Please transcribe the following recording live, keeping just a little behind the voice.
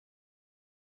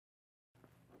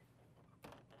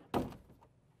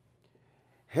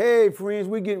Hey friends,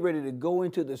 we're getting ready to go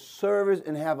into the service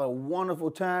and have a wonderful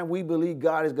time. We believe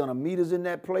God is going to meet us in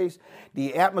that place.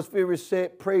 The atmosphere is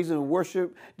set, praise and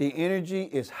worship. The energy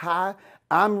is high.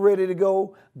 I'm ready to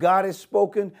go. God has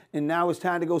spoken, and now it's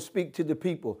time to go speak to the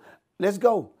people. Let's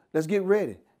go. Let's get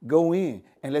ready. Go in,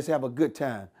 and let's have a good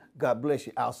time. God bless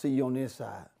you. I'll see you on the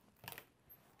inside.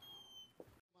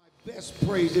 Best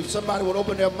praise. If somebody would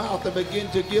open their mouth and begin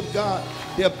to give God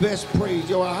their best praise,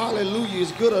 your hallelujah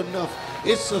is good enough.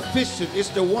 It's sufficient. It's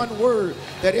the one word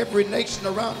that every nation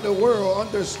around the world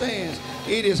understands.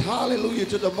 It is hallelujah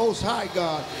to the Most High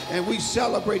God, and we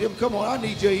celebrate him. Come on, I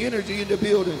need your energy in the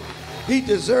building. He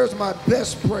deserves my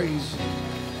best praise.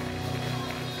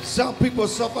 Some people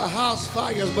suffer house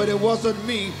fires, but it wasn't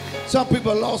me. Some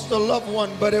people lost a loved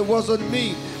one, but it wasn't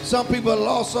me. Some people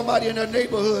lost somebody in their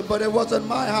neighborhood, but it wasn't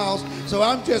my house. So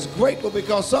I'm just grateful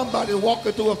because somebody's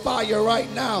walking through a fire right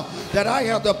now that I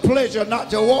have the pleasure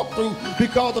not to walk through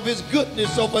because of his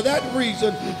goodness. So for that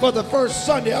reason, for the first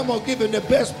Sunday, I'm going to give him the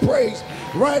best praise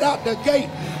right out the gate.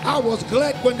 I was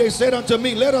glad when they said unto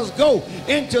me, let us go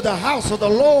into the house of the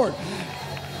Lord.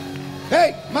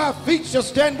 Hey, my feet shall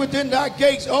stand within thy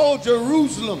gates, oh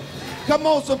Jerusalem. Come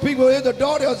on, some people here, the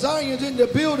daughter of Zion's in the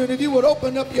building. If you would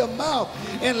open up your mouth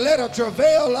and let her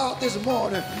travail out this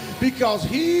morning, because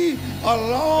he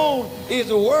alone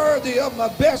is worthy of my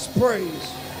best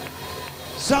praise.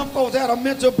 Some folks had a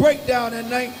mental breakdown in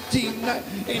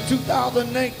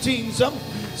 2019.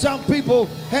 Some people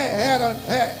had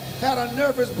a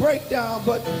nervous breakdown,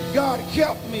 but God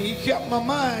kept me. He kept my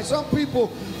mind. Some people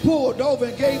pulled over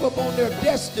and gave up on their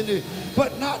destiny,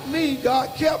 but not me.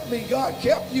 God kept me. God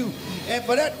kept you. And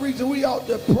for that reason, we ought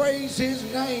to praise his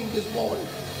name this morning.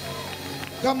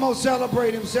 Come on,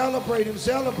 celebrate him, celebrate him,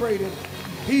 celebrate him.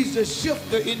 He's the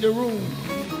shifter in the room.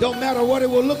 Don't matter what it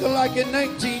will look like in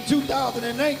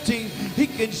 2019, he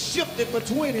can shift it for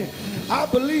 20. I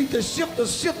believe the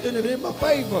shifter's shifting it in my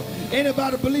favor.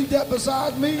 Anybody believe that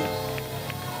besides me?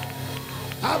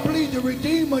 I believe the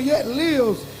Redeemer yet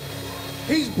lives.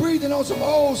 He's breathing on some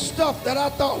old stuff that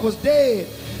I thought was dead,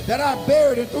 that I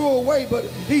buried and threw away, but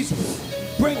he's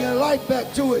bringing life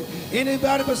back to it.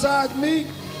 Anybody besides me?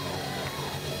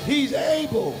 He's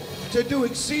able to do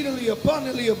exceedingly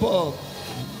abundantly above.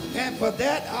 And for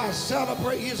that, I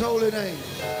celebrate his holy name.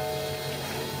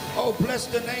 Oh, bless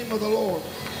the name of the Lord.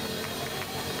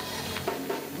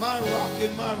 My rock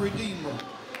and my redeemer.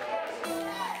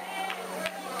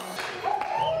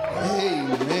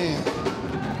 Amen.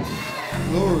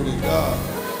 Glory to God.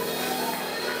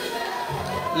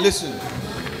 Listen,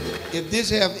 if this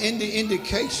have any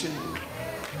indication,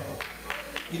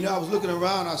 you know, I was looking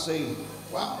around, I say,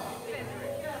 wow.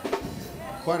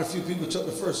 Quite a few people took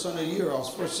the first Sunday of the year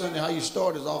off. First Sunday, how you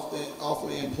start is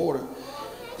awfully important.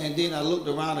 And then I looked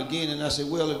around again and I said,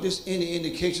 well, if this any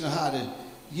indication of how the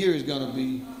year is going to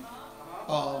be,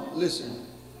 listen,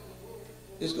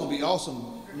 it's going to be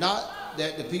awesome. Not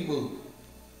that the people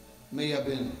may have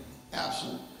been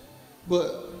absent,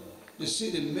 but the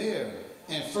city mayor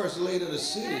and first lady of the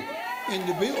city in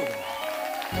the building.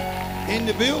 In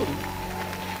the building.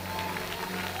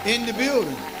 In the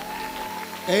building.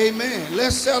 Amen.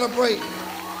 Let's celebrate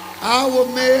our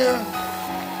mayor,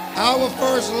 our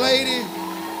first lady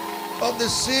of the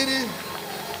city.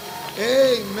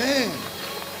 Amen.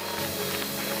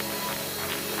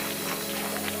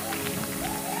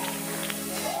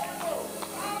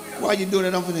 While you're doing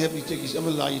it, I'm going to help you I'm going to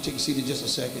allow you to take a seat in just a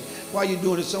second. While you're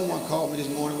doing it, someone called me this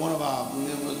morning. One of our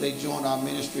members, they joined our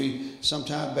ministry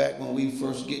sometime back when we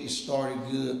first getting started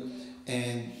good.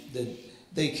 And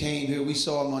they came here. We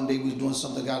saw them one day. We was doing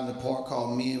something out in the park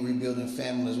called Men Rebuilding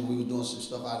Families. And we were doing some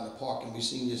stuff out in the park. And we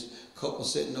seen this couple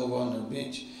sitting over on the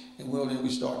bench. And then we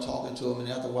started talking to them. And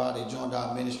after a while, they joined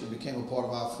our ministry and became a part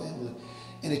of our family.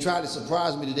 And they tried to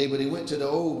surprise me today, but they went to the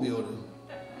old building.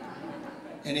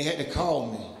 And they had to call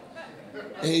me.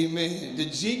 Amen. The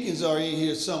Jenkins are in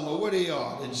here somewhere. Where they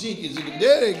are? The Jenkins.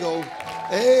 There they go.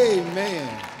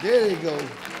 Amen. There they go.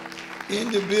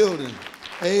 In the building.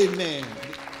 Amen.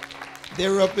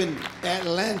 They're up in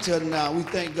Atlanta now. We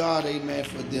thank God, amen,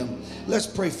 for them. Let's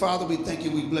pray. Father, we thank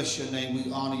you. We bless your name. We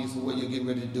honor you for what you're getting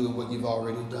ready to do and what you've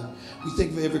already done. We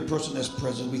thank you for every person that's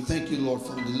present. We thank you, Lord,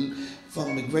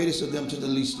 from the greatest of them to the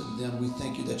least of them. We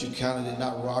thank you that you counted it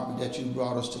not robbery, that you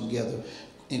brought us together,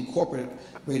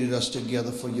 incorporated us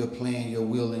together for your plan, your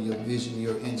will, and your vision,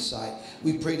 your insight.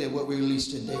 We pray that what we release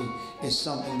today is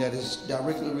something that is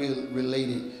directly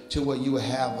related to what you would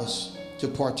have us to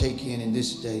partake in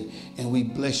this day. And we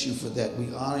bless you for that.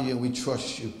 We honor you and we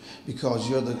trust you because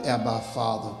you're the Abba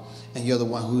Father and you're the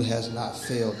one who has not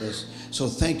failed us. So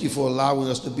thank you for allowing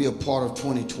us to be a part of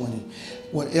 2020.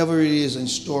 Whatever it is in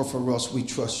store for us, we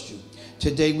trust you.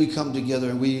 Today we come together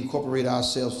and we incorporate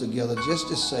ourselves together just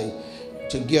to say,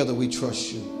 together we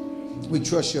trust you. We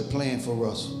trust your plan for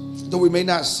us. Though we may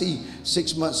not see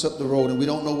 6 months up the road and we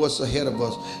don't know what's ahead of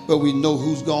us, but we know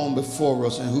who's gone before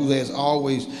us and who has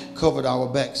always covered our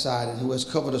backside and who has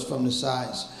covered us from the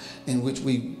sides in which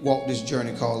we walk this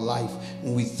journey called life.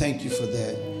 And we thank you for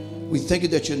that. We thank you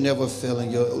that you're never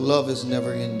failing. Your love is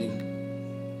never ending.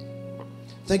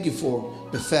 Thank you for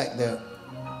the fact that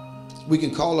we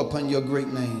can call upon your great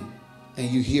name and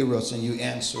you hear us and you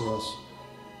answer us.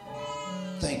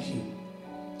 Thank you.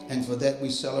 And for that we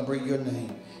celebrate your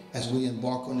name as we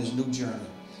embark on this new journey.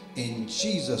 In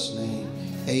Jesus' name,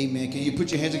 amen. Can you put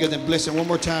your hands together and bless him one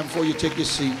more time before you take your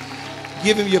seat?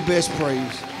 Give him your best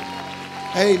praise.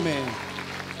 Amen.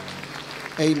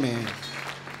 Amen.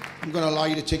 I'm going to allow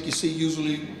you to take your seat.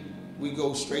 Usually we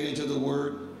go straight into the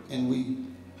word and we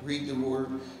read the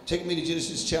word. Take me to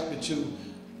Genesis chapter 2.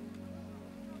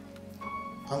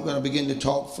 I'm going to begin to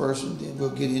talk first and then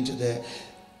we'll get into that.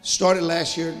 Started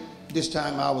last year. This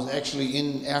time I was actually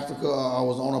in Africa. I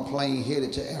was on a plane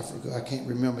headed to Africa. I can't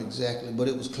remember exactly, but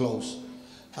it was close.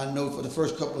 I know for the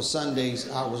first couple of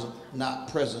Sundays I was not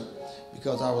present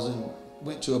because I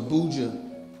went to Abuja,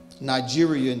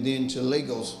 Nigeria, and then to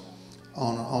Lagos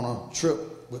on a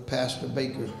trip with Pastor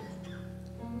Baker.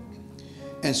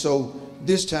 And so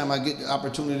this time I get the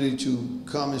opportunity to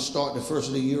come and start the first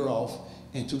of the year off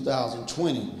in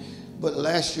 2020. But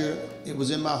last year it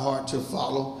was in my heart to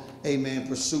follow, amen,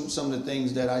 pursue some of the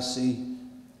things that I see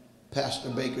Pastor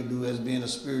Baker do as being a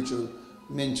spiritual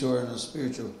mentor and a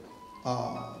spiritual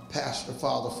pastor,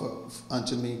 father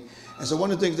unto me. And so one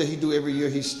of the things that he do every year,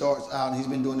 he starts out, and he's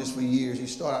been doing this for years, he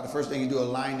starts out, the first thing he do,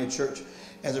 align the church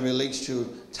as it relates to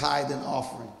tithe and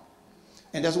offering.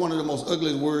 And that's one of the most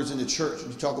ugliest words in the church.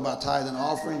 When you talk about tithe and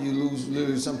offering, you lose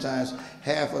literally sometimes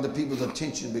half of the people's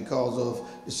attention because of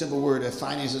the simple word that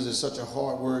finances is such a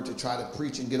hard word to try to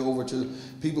preach and get over to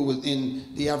people within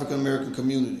the African American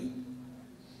community.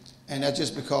 And that's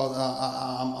just because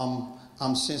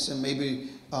I'm sensing maybe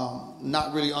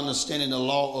not really understanding the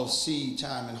law of seed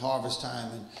time and harvest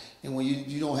time. And when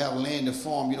you don't have land to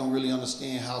farm, you don't really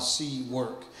understand how seed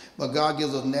work. But God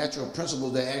gives us natural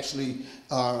principles that actually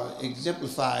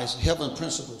exemplifies heaven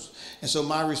principles. And so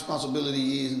my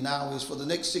responsibility is for the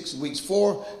next 6 weeks,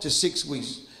 4 to 6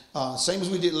 weeks, same as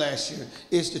we did last year,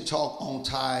 is to talk on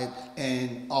tithe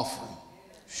and offering.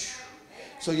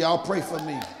 So y'all pray for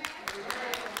me.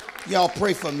 Y'all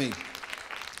pray for me.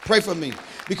 Pray for me.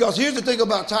 Because here's the thing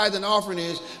about tithe and offering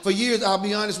is, for years, I'll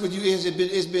be honest with you,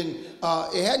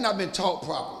 it had not been taught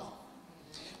properly.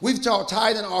 We've taught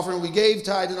tithe and offering, we gave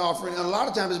tithe and offering, and a lot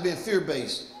of times it's been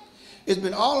fear-based. It's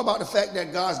been all about the fact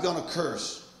that God's going to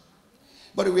curse.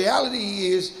 But the reality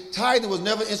is, tithing was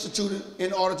never instituted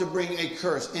in order to bring a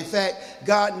curse. In fact,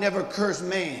 God never cursed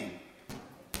man.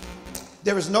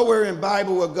 There is nowhere in the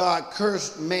Bible where God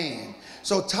cursed man.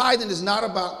 So tithing is not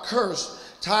about curse.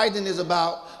 Tithing is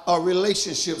about a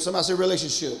relationship. Somebody say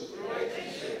relationship.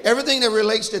 Everything that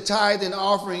relates to tithe and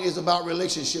offering is about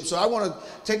relationship. So I want to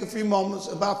take a few moments,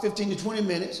 about 15 to 20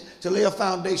 minutes, to lay a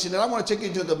foundation. And I want to take you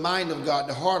into the mind of God,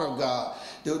 the heart of God,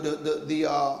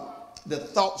 the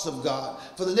thoughts of God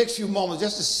for the next few moments,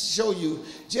 just to show you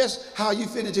just how you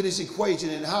fit into this equation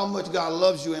and how much God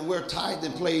loves you and where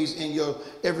tithing plays in your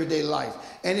everyday life.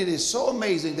 And it is so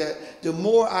amazing that the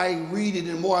more I read it and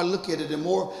the more I look at it, the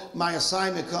more my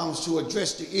assignment comes to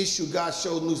address the issue. God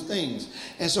shows new things.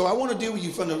 And so I want to deal with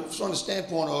you from the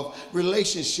standpoint of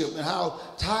relationship and how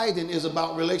tithing is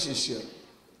about relationship.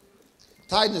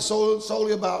 Tithing is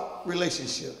solely about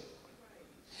relationship.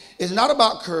 It's not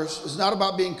about curse. It's not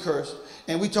about being cursed.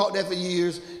 And we taught that for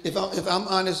years. If I'm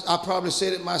honest, I probably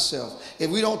said it myself. If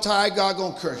we don't tithe, God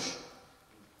gonna curse you.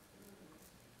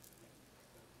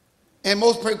 And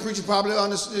most preachers probably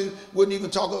honestly wouldn't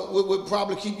even talk, would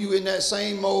probably keep you in that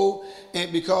same mode,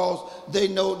 and because they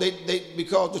know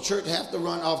because the church have to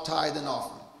run off tithe and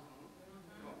offering.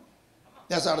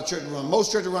 That's how the church runs.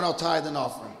 Most churches run off tithe and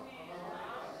offering.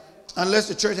 Unless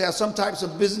the church has some types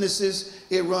of businesses,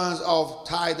 it runs off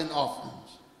tithe and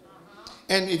offerings.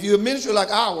 And if you're a ministry like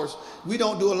ours, we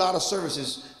don't do a lot of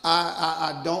services.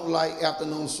 I don't like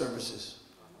afternoon services.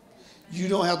 You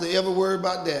don't have to ever worry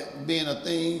about that being a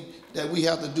thing that we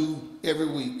have to do every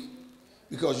week,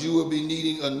 because you will be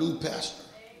needing a new pastor.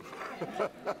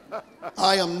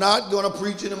 I am not going to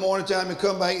preach in the morning time and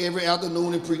come back every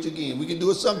afternoon and preach again. We can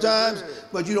do it sometimes,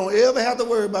 but you don't ever have to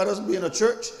worry about us being a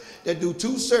church that do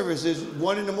 2 services,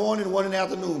 one in the morning and one in the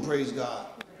afternoon, praise God.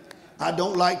 I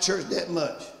don't like church that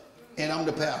much, and I'm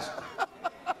the pastor.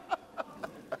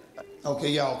 Okay,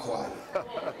 y'all quiet.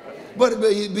 But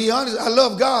to be honest, I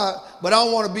love God, but I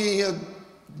don't want to be in here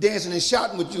dancing and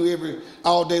shouting with you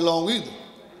all day long either.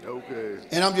 Okay.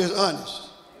 And I'm just honest.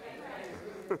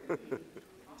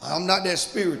 I'm not that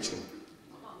spiritual.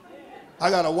 I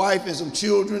got a wife and some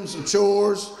children, some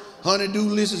chores, honey-do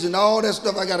lists, and all that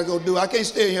stuff I got to go do. I can't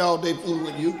stay here all day fooling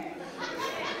with you.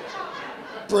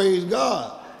 Praise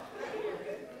God.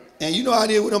 And you know how I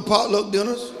did with them potluck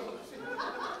dinners?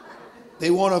 They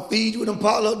want to feed you with them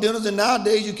potluck dinners, and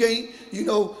nowadays you can't,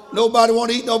 nobody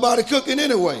want to eat nobody cooking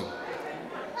anyway.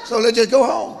 So let's just go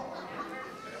home.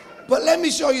 But let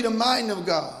me show you the mind of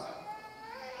God.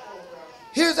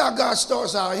 Here's how God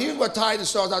starts out. Here's what tithing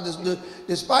starts out.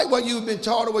 Despite what you've been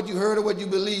taught or what you heard or what you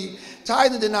believe,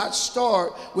 tithing did not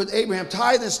start with Abraham.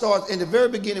 Tithing starts in the very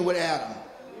beginning with Adam.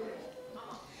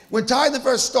 When tithing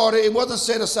first started, it wasn't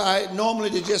set aside normally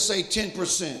to just say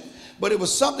 10%. But it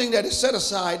was something that is set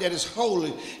aside, that is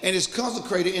holy and is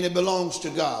consecrated, and it belongs to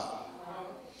God.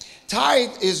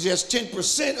 Tithe is just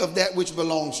 10% of that which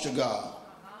belongs to God.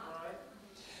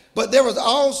 But there was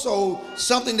also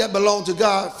something that belonged to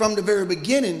God from the very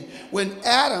beginning when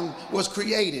Adam was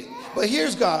created. But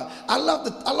here's God. I love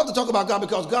to talk about God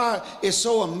because God is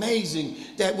so amazing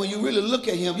that when you really look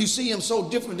at him, you see him so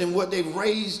different than what they've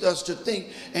raised us to think,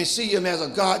 and see him as a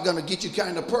God gonna get you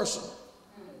kind of person.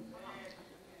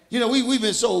 We've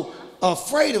been so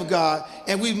afraid of God,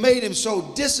 and we've made him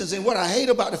so distant. And what I hate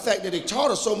about the fact that they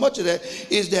taught us so much of that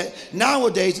is that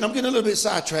nowadays, and I'm getting a little bit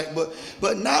sidetracked,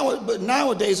 but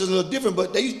nowadays it's a little different.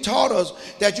 But they taught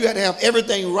us that you had to have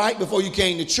everything right before you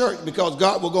came to church because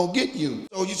God was going to get you.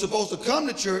 So you're supposed to come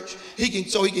to church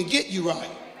so he can get you right.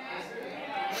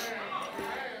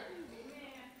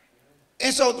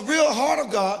 And so the real heart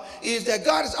of God is that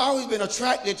God has always been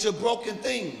attracted to broken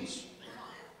things.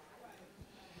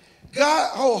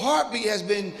 God's whole heartbeat has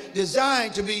been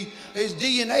designed to be, his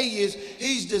DNA is,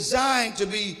 he's designed to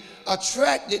be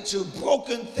attracted to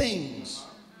broken things.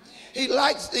 He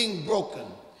likes things broken.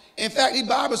 In fact, the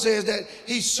Bible says that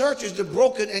he searches the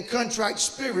broken and contrite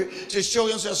spirit to show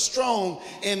himself strong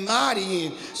and mighty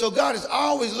in. So God is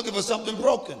always looking for something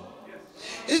broken.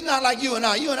 It's not like you and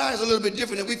I. You and I is a little bit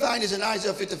different. And we find this in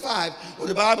Isaiah 55, where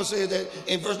the Bible says that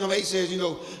in verse number 8 says,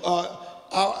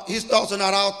 his thoughts are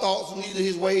not our thoughts, neither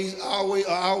his ways our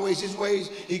ways his ways.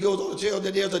 He goes on to tell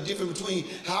that there's a difference between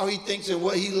how he thinks and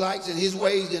what he likes and his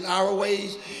ways and our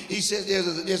ways. He says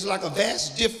there's like a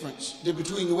vast difference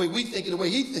between the way we think and the way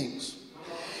he thinks.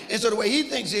 And so the way he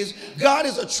thinks is God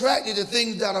is attracted to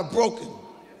things that are broken.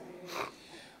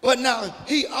 But now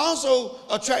he also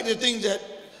attracted to things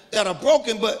that are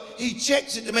broken, but he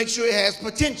checks it to make sure it has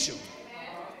potential.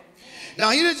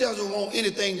 Now he doesn't want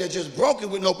anything that's just broken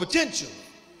with no potential.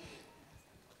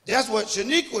 That's what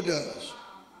Shaniqua does.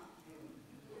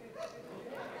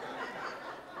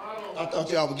 I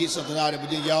thought y'all would get something out of it,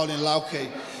 but then y'all didn't like, okay.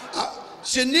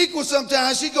 Shaniqua,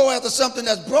 sometimes she go after something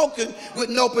that's broken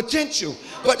with no potential.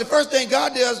 But the first thing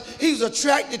God does, he's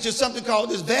attracted to something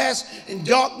called this vast and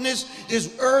darkness,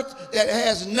 this earth that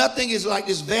has nothing. Is like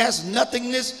this vast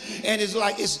nothingness, and it's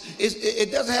like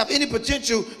it doesn't have any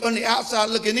potential from the outside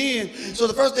looking in. So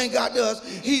the first thing God does,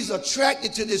 he's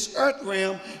attracted to this earth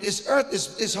realm, this earth,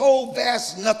 this whole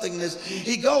vast nothingness.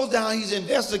 He goes down, he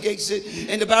investigates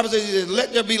it, and the Bible says, he says,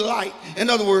 let there be light. In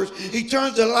other words, he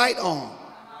turns the light on.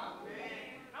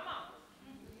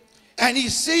 And he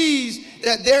sees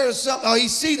that there is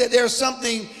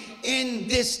something in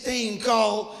this thing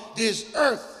called this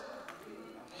earth.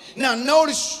 Now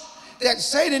notice that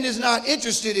Satan is not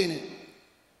interested in it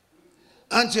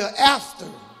until after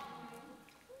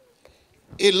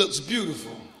it looks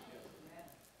beautiful.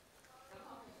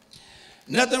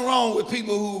 Nothing wrong with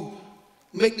people who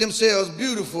make themselves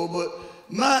beautiful,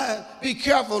 but be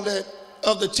careful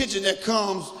of the tension that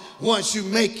comes once you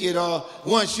make it, or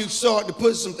once you start to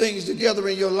put some things together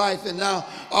in your life, and now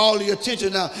all of your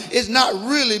attention now, it's not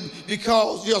really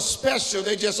because you're special.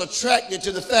 They're just attracted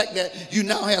to the fact that you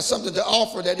now have something to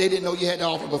offer that they didn't know you had to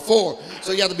offer before.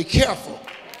 So you have to be careful.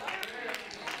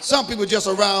 Some people just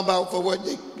around about for what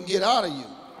they can get out of you.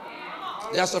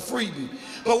 That's a freebie.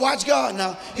 But watch God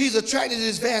now. He's attracted to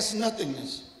this vast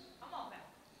nothingness.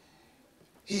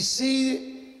 He's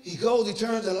seated he goes, he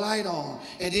turns the light on,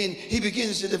 and then he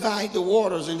begins to divide the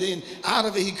waters, and then out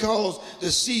of it he calls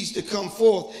the seeds to come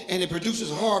forth, and it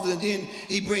produces harvest, and then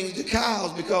he brings the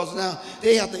cows because now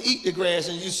they have to eat the grass,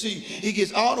 and you see, he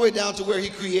gets all the way down to where he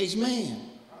creates man.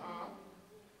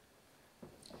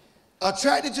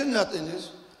 Attracted to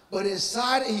nothingness, but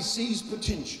inside it he sees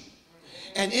potential.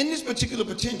 And in this particular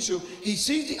potential, he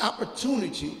sees the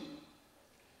opportunity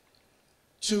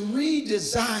to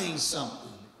redesign something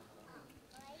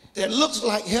that looks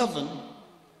like heaven,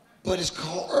 but it's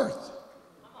called earth.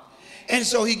 And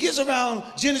so he gets around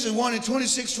Genesis 1 and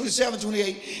 26, 27,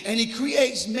 28, and he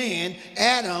creates man,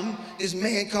 Adam, this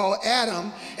man called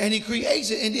Adam, and he creates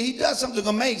it, and he does something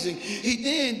amazing. He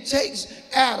then takes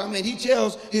Adam and he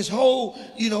tells his whole,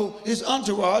 his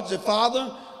entourage, the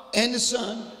Father and the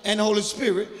Son and the Holy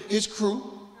Spirit, his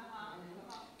crew,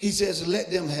 he says, let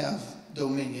them have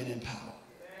dominion and power.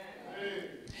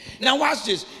 Now watch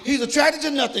this. He's attracted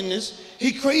to nothingness.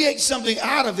 He creates something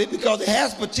out of it because it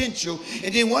has potential.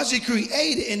 And then once he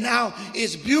created it and now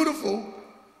it's beautiful,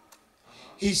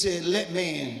 he said, let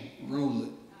man rule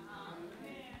it.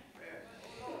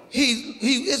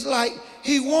 It's like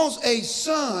he wants a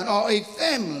son or a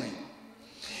family.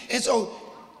 And so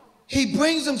he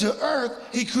brings them to earth.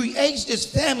 He creates this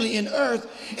family in earth.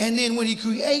 And then when he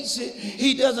creates it,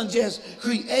 he doesn't just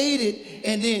create it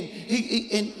and then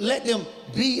and let them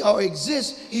be or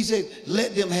exist. He said,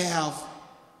 let them have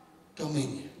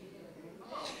dominion.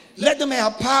 Let them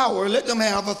have power. Let them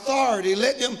have authority.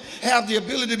 Let them have the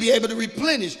ability to be able to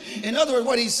replenish. In other words,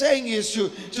 what he's saying is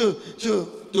to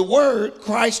the Word,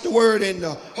 Christ, the Word, and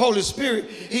the Holy Spirit,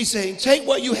 he's saying, take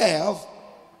what you have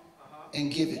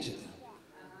and give it to them.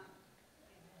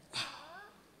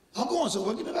 I'm going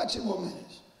somewhere. Give me about 10 more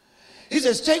minutes. He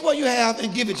says, take what you have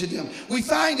and give it to them. We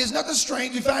find there's nothing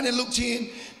strange. We find in Luke 10,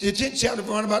 the 10th chapter,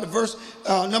 around about the verse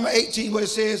number 18, where it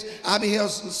says, I beheld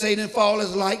Satan fall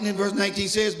as lightning. Verse 19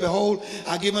 says, behold,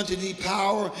 I give unto thee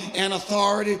power and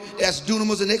authority. That's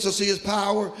dunamis and exousia's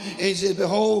power. And he says,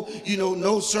 behold,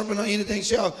 no serpent or anything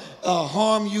shall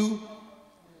harm you.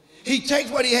 He takes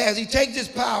what he has. He takes his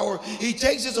power. He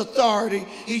takes his authority.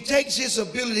 He takes his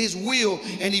ability, his will,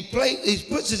 and he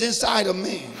puts it inside of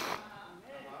man.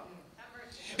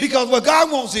 Because what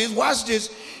God wants is, watch this,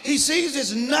 he sees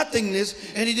this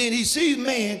nothingness, and then he sees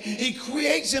man. He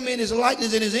creates him in his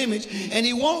likeness and his image, and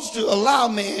he wants to allow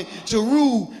man to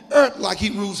rule earth like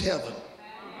he rules heaven.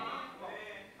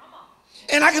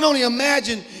 And I can only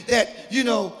imagine that,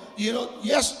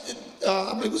 yes,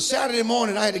 it was Saturday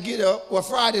morning, I had to get up. Well,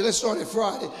 Friday, let's start at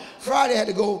Friday. Friday, I had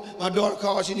to go, my daughter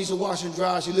called, she needs to wash and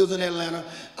dry. She lives in Atlanta.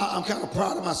 I'm kind of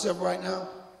proud of myself right now.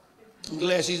 I'm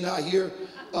glad she's not here.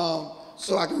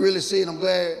 So I can really see it. I'm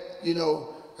glad,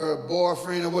 her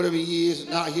boyfriend or whatever he is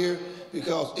not here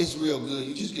because it's real good.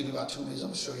 You just give me about 2 minutes. I'm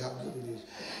going to show you how good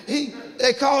it is.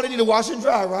 They called, they need to wash and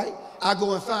dry, right? I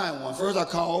go and find one. First I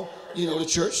call, the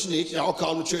church snitch. Y'all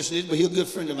call him the church snitch, but he's a good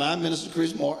friend of mine, Minister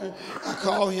Chris Martin. I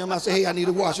call him. I say, hey, I need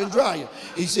a washer and dryer.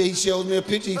 He said, he shows me a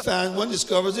picture. He finds one,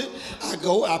 discovers it. I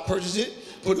go, I purchase it,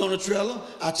 put it on a trailer.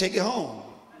 I take it home.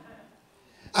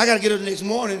 I got to get up the next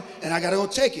morning, and I got to go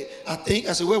take it. I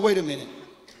said, wait a minute.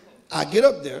 I get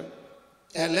up there.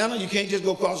 Atlanta, you can't just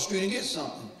go across the street and get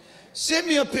something. Send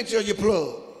me a picture of your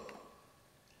plug.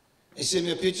 They send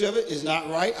me a picture of it. It's not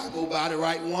right. I go buy the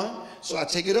right one, so I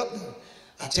take it up there.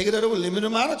 I take it up there with a limited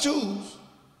amount of tools.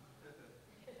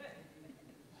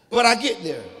 But I get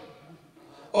there.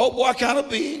 Oh, boy, kind of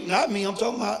big. Not me. I'm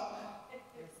talking about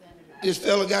this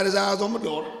fella got his eyes on my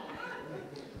daughter.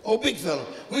 Oh, big fella.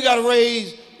 We got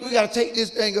to take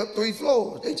this thing up 3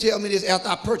 floors. They tell me this after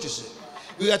I purchase it.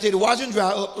 We got to take the wash and dry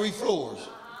up 3 floors.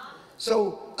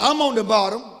 So I'm on the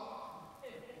bottom.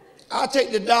 I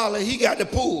take the dollar. He got the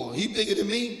pull. He bigger than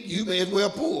me. You may as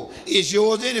well pull. It's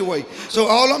yours anyway. So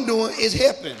all I'm doing is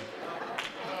helping.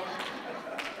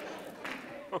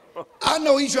 I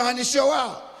know he's trying to show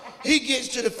out. He gets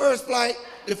to the first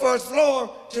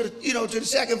floor, to the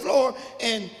second floor,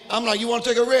 and I'm like, you want to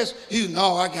take a rest? He's,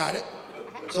 no, I got it.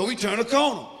 So we turn a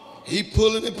corner. He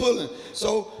pulling and pulling.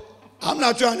 So I'm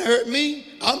not trying to hurt me.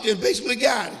 I'm just basically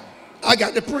guiding. I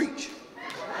got to preach.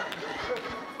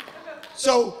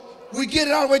 So we get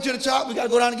it all the way to the top. We got to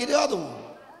go down and get the other one.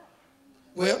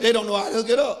 Well, they don't know how to hook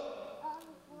it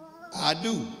up. I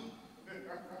do.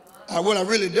 I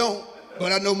really don't,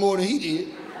 but I know more than he did.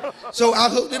 So I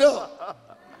hooked it up.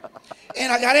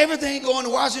 And I got everything going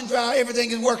to wash and dry.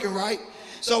 Everything is working right.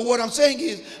 So what I'm saying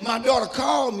is my daughter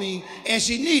called me and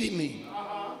she needed me.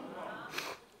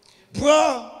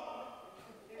 Bruh,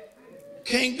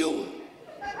 can't do it.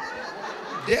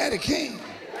 Daddy can.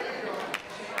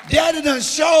 Daddy done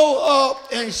show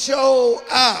up and show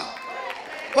out.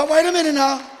 But wait a minute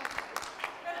now.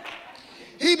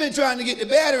 He been trying to get the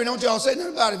battery. Don't y'all say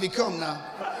nothing about it if he come now.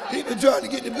 He been trying to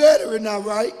get the battery now,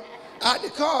 right? Out the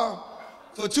car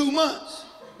for 2 months.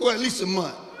 Well, at least a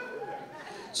month.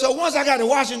 So once I got the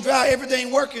wash and dry, everything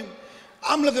working,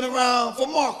 I'm looking around for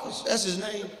Marcus. That's his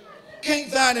name. Can't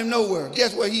find him nowhere.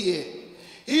 Guess where he at?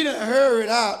 He done hurried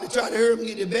out to try to hurry him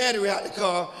get the battery out the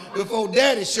car before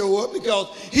Daddy show up because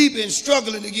he been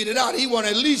struggling to get it out. He want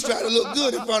to at least try to look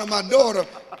good in front of my daughter.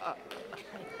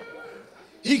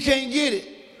 He can't get it.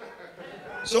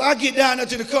 So I get down there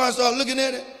to the car and start looking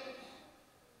at it.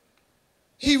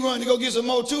 He run to go get some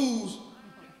more tools.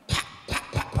 Pop,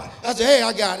 pop, pop, pop. I said, hey,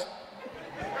 I got it.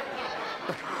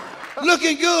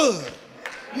 Looking good.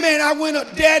 Man, I went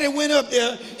up, Daddy went up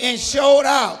there and showed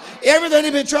out. Everything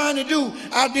he been trying to do,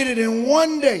 I did it in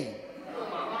one day.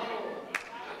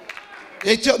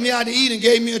 They took me out to eat and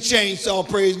gave me a chainsaw,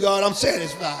 praise God. I'm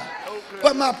satisfied.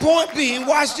 But my point being,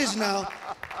 watch this now.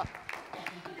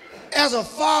 As a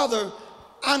father,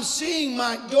 I'm seeing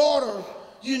my daughter,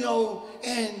 you know,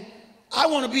 and I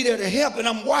want to be there to help, and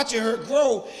I'm watching her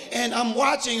grow, and I'm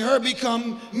watching her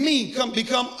become me,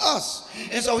 become us.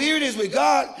 And so here it is with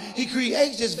God. He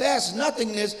creates this vast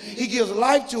nothingness. He gives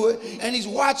life to it, and he's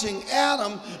watching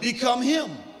Adam become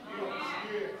him.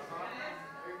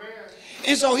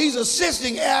 And so he's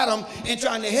assisting Adam in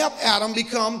trying to help Adam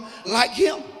become like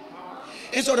him.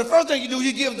 And so the first thing you do,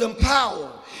 you give them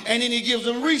power. And then he gives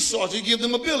them resources, he gives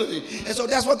them ability. And so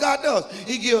that's what God does.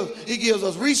 He gives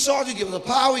us resources, he gives us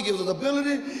power, he gives us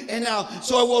ability. And now,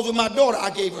 so it was with my daughter.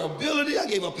 I gave her ability, I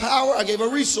gave her power, I gave her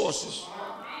resources.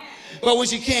 But when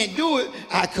she can't do it,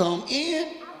 I come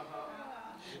in,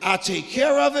 I take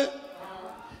care of it,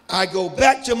 I go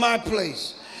back to my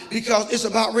place. Because it's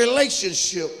about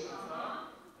relationship.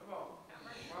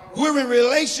 We're in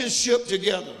relationship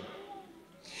together.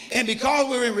 And because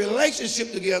we're in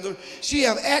relationship together, she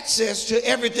have access to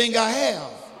everything I have.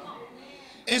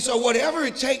 And so whatever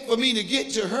it takes for me to get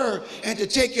to her and to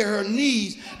take care of her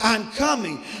needs, I'm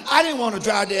coming. I didn't want to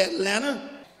drive to Atlanta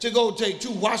to go take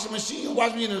 2 washing machines,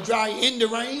 wash me in the dry in the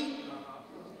rain,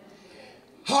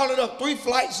 haul it up 3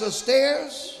 flights of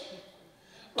stairs,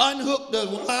 unhook the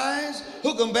lines,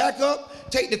 hook them back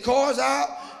up, take the cars out,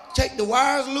 take the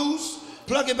wires loose,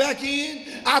 plug it back in.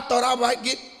 I thought I might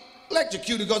get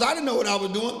electrocuted because I didn't know what I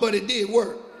was doing, but it did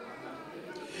work.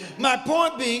 My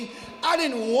point being, I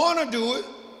didn't want to do it.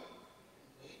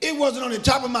 It wasn't on the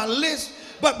top of my list,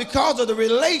 but because of the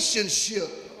relationship.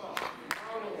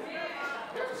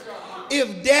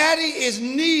 If daddy is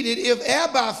needed, if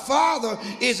Abba Father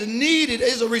is needed,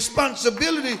 is a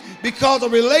responsibility because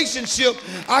of relationship,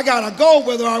 I got to go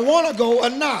whether I want to go or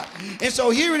not. And so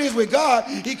here it is with God.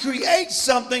 He creates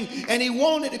something and he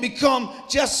wanted to become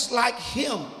just like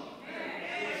him.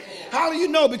 How do you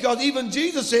know? Because even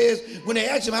Jesus says, when they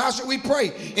ask him, how should we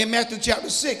pray? In Matthew chapter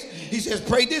 6, he says,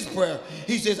 pray this prayer.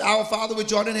 He says, our Father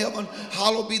which art in heaven,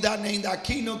 hallowed be thy name, thy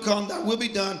kingdom come, thy will be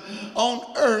done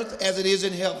on earth as it is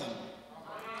in heaven.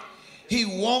 He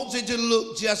wants it to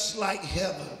look just like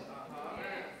heaven.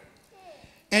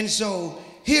 And so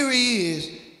here he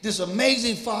is, this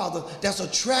amazing Father that's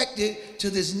attracted to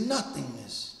this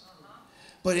nothingness,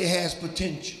 but it has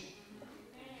potential.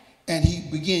 And he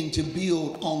began to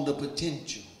build on the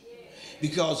potential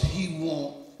because he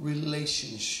wants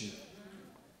relationship.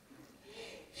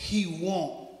 He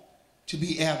wants to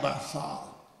be Abba Father.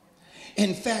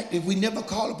 In fact, if we never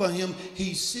call upon him,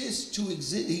 he ceased to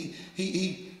exist.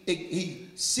 He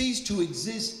ceased to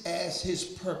exist as his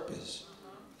purpose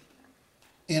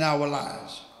in our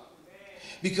lives.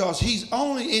 Because he's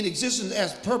only in existence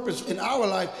as purpose in our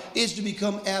life is to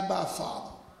become Abba Father.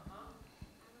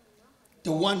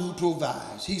 The one who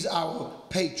provides. He's our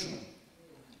patron,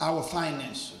 our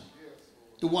financer,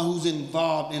 the one who's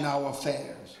involved in our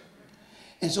affairs.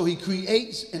 And so he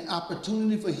creates an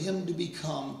opportunity for him to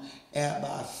become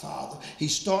Abba Father. He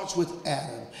starts with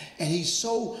Adam, and he's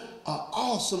so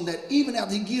awesome that even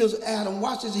after he gives Adam,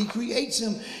 watch this, he creates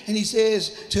him, and he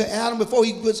says to Adam, before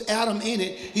he puts Adam in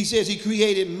it, he says he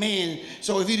created man.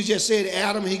 So if he just said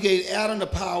Adam, he gave Adam the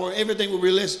power, everything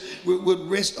would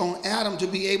rest on Adam to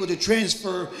be able to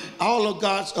transfer all of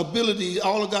God's abilities,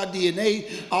 all of God's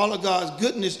DNA, all of God's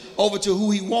goodness over to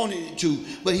who he wanted it to.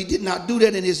 But he did not do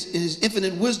that in his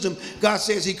infinite wisdom. God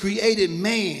says he created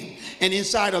man. And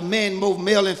inside of man, man, both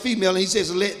male and female, and he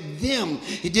says, let them.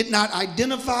 He did not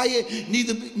identify it,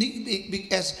 neither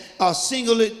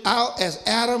single it out as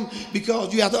Adam,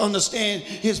 because you have to understand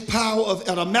his power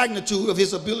and the magnitude of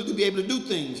his ability to be able to do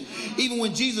things. Even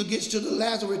when Jesus gets to the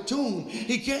Lazarus tomb,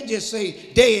 he can't just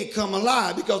say dead come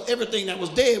alive, because everything that was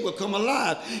dead will come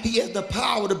alive. He has the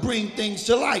power to bring things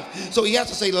to life. So he has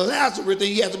to say Lazarus, and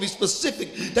he has to be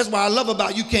specific. That's why I love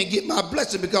about you can't get my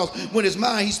blessing, because when it's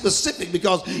mine, he's specific.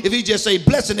 Because if he just say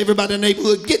blessing, everybody in the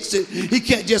neighborhood gets it. He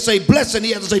can't just say blessing.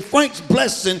 He has to say Frank's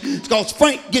blessing, because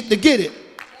Frank get to get it.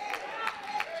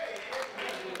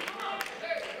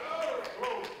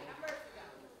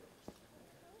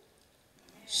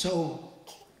 So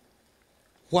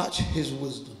watch his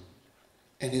wisdom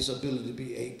and his ability to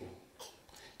be able.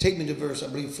 Take me to verse, I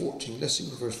believe, 14. Let's see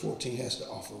what verse 14 has to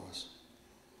offer us.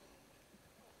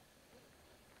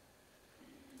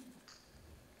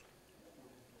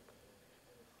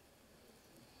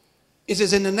 It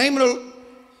says, in the name of the...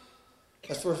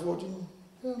 That's verse 14?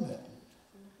 Where am I at?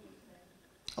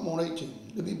 I'm on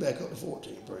 18. Let me back up to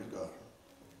 14. Praise God.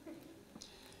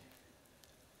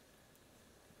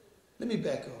 Let me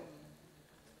back up.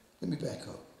 Let me back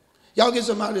up. Y'all get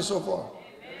something out of this so far?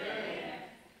 Amen.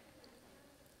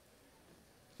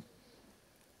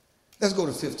 Let's go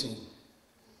to 15.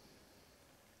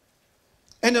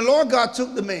 And the Lord God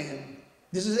took the man,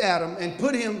 this is Adam, and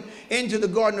put him into the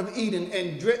Garden of Eden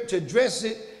and to dress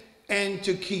it and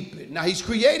to keep it. Now he's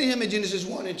created him in Genesis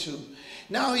 1 and 2.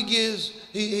 Now he gives,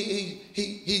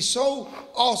 he's so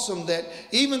awesome that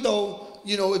even though,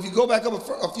 you know, if you go back up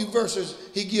a few verses,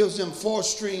 he gives them 4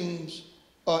 streams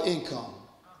of income.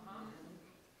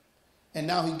 And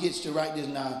now he gets to write this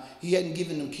now. He hadn't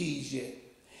given them keys yet.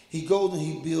 He goes and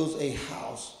he builds a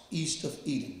house east of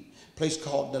Eden, a place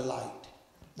called Delight.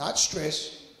 Not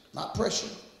stress, not pressure,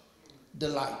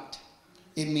 delight.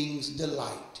 It means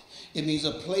delight. It means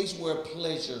a place where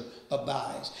pleasure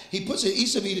abides. He puts it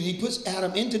east of Eden. He puts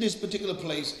Adam into this particular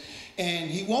place, and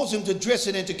he wants him to dress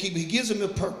it and to keep it. He gives him a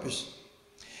purpose.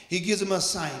 He gives him an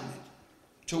assignment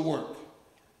to work.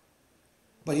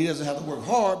 But he doesn't have to work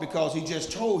hard, because he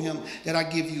just told him that I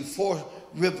give you 4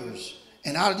 rivers.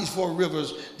 And out of these 4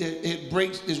 rivers,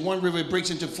 there's one river, it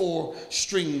breaks into 4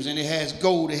 streams, and it has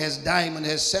gold, it has diamond, it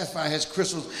has sapphire, it has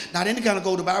crystals. Not any kind of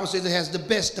gold. The Bible says it has the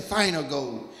best, the finer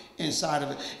gold inside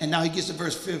of it. And now he gets to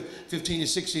verse 15 and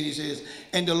 16. He says,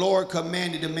 and the Lord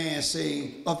commanded the man,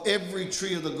 saying, of every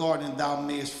tree of the garden thou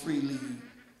mayest freely eat.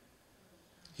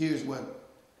 Here's what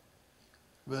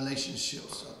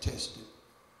relationships are tested.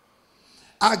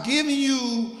 I've given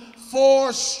you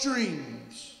 4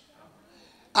 streams.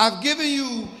 I've given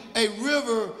you a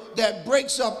river that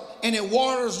breaks up and it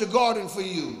waters the garden for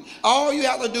you. All you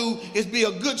have to do is be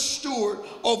a good steward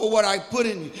over what I put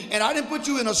in you. And I didn't put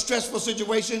you in a stressful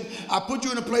situation. I put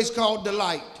you in a place called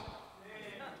delight.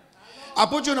 I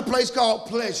put you in a place called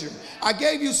pleasure. I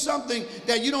gave you something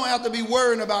that you don't have to be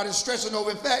worrying about and stressing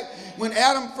over. In fact, when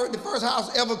Adam, the first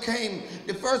house ever came,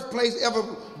 the first place ever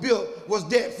built was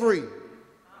debt-free.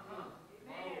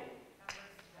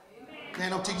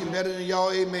 Man, I'm teaching better than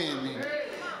y'all. Amen, man.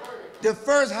 The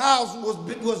first house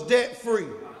was debt-free.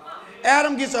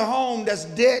 Adam gets a home that's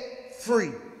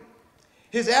debt-free.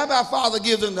 His Abba Father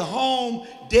gives him the home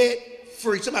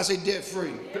debt-free. Somebody say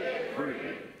debt-free. Debt-free.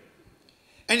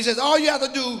 And he says all you have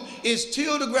to do is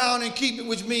till the ground and keep it,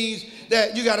 which means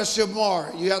that you got to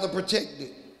shamar it. You have to protect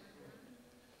it.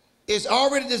 It's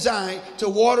already designed to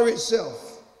water itself.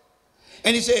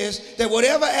 And he says that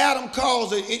whatever Adam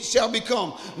calls it, it shall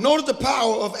become. Notice the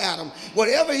power of Adam.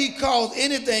 Whatever he calls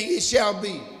anything, it shall be.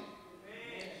 Amen.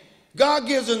 God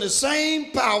gives him the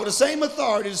same power, the same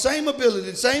authority, the same ability,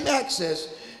 the same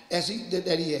access as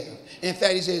that he has. In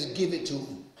fact, he says, give it to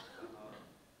him.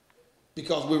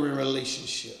 Because we're in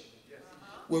relationship.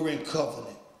 We're in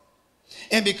covenant.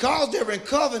 And because they're in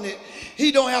covenant,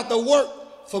 he don't have to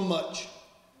work for much.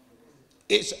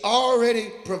 It's already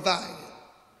provided.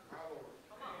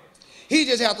 He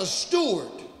just has to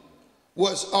steward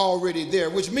what's already there,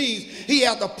 which means he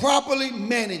has to properly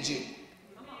manage it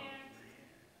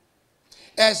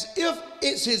as if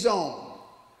it's his own,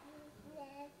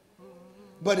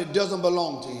 but it doesn't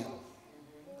belong to him.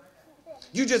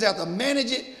 You just have to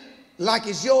manage it like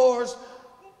it's yours,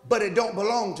 but it don't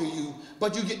belong to you,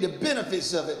 but you get the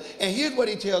benefits of it. And here's what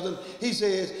he tells them. He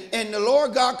says, and the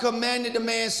Lord God commanded the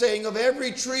man, saying, of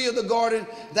every tree of the garden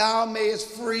thou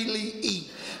mayest freely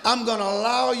eat. I'm going to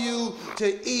allow you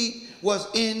to eat what's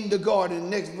in the garden.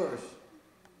 Next verse.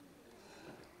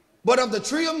 But of the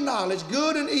tree of knowledge,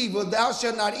 good and evil, thou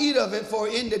shalt not eat of it, for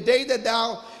in the day that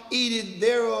thou eatest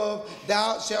thereof,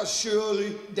 thou shalt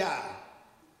surely die.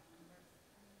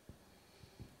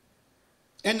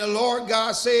 And the Lord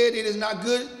God said, it is not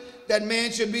good that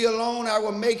man should be alone. I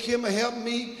will make him a help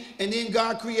me. And then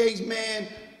God creates man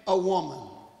a woman.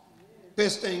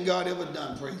 Best thing God ever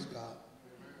done, praise God,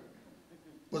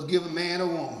 was give a man a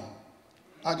woman.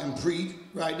 I can preach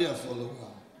right there for a little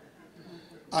while.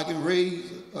 I can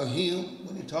raise a hymn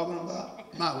when they're talking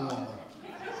about my woman.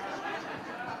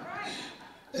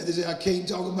 And they say, I can't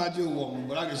talk about your woman,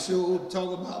 but I can sure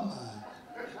talk about mine.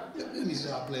 Let me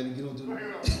stop playing and get on to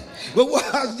the But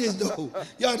watch this, though.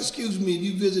 Y'all excuse me if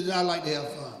you visit, I like to have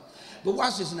fun. But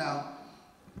watch this now.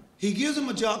 He gives him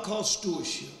a job called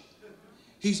stewardship.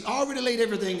 He's already laid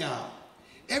everything out.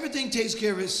 Everything takes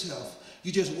care of itself.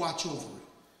 You just watch over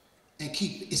it and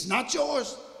keep it. It's not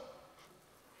yours,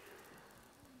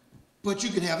 but you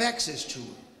can have access to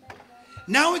it.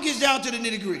 Now it gets down to the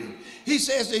nitty-gritty. He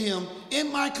says to him,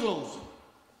 in my closing,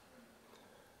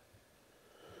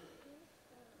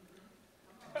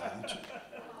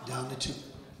 down to 2.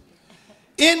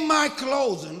 In my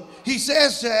closing, he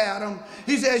says to Adam,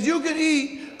 he says, you can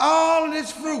eat all of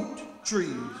this fruit trees.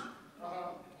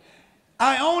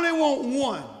 I only want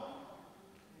one.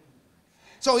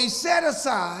 So he set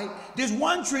aside this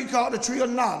one tree called the tree of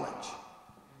knowledge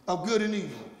of good and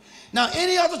evil. Now,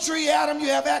 any other tree, Adam, you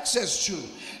have access to.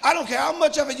 I don't care how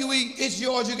much of it you eat, it's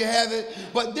yours, you can have it.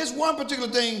 But this one particular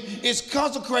thing is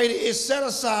consecrated, it's set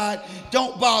aside,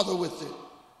 don't bother with it.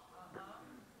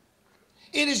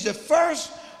 It is the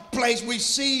first place we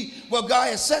see where God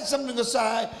has set something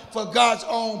aside for God's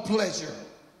own pleasure.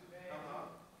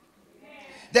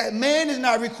 That man is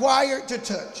not required to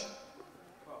touch.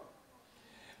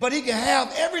 But he can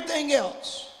have everything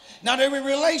else. Not every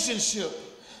relationship.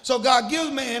 So God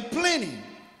gives man plenty.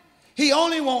 He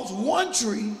only wants one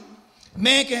tree.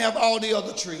 Man can have all the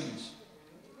other trees.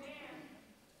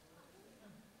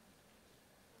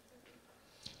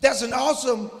 That's an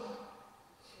awesome,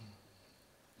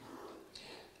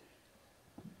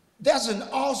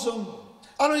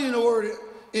 I don't even know what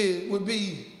it would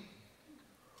be.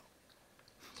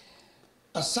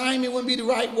 Assignment wouldn't be the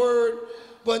right word,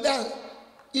 but that,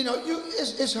 you know,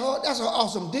 it's hard. That's an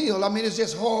awesome deal. I mean, it's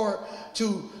just hard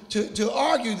to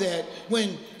argue that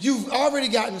when you've already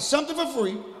gotten something for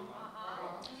free.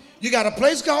 You got a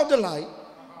place called Delight.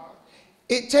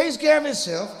 It takes care of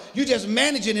itself. You just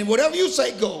manage it, and whatever you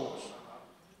say goes.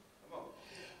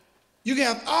 You can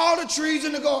have all the trees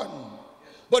in the garden,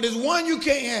 but there's one you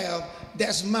can't have.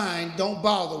 That's mine. Don't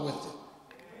bother with it.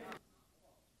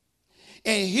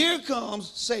 And here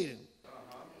comes Satan.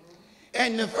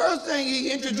 And the first thing he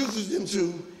introduces them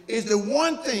to is the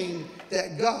one thing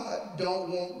that God don't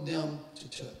want them to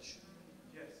touch.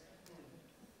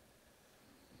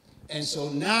 And so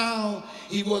now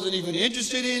he wasn't even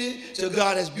interested in it. So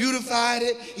God has beautified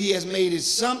it. He has made it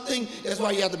something. That's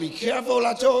why you have to be careful.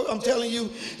 I'm telling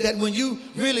you that when you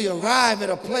really arrive at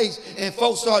a place and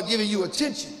folks start giving you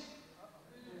attention,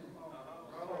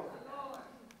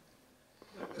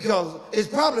 because it's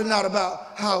probably not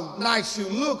about how nice you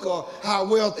look or how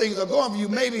well things are going for you.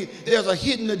 Maybe there's a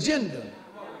hidden agenda.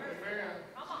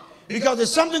 Because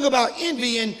there's something about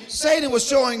envy, and Satan was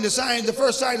showing the signs. The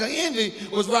first sign of envy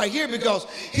was right here, because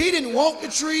he didn't want the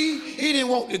tree, he didn't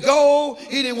want the gold,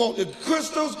 he didn't want the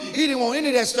crystals, he didn't want any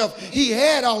of that stuff. He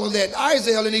had all of that.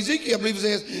 Isaiah and Ezekiel, I believe,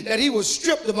 says that he was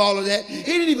stripped of all of that. He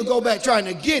didn't even go back trying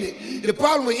to get it. The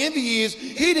problem with envy is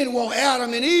he didn't want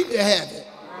Adam and Eve to have it.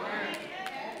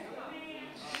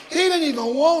 He didn't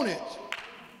even want it.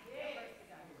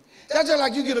 That's just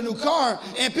like you get a new car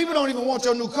and people don't even want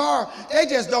your new car. They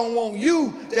just don't want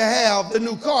you to have the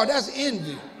new car. That's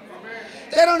envy.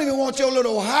 They don't even want your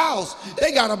little house.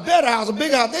 They got a better house, a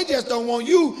bigger house. They just don't want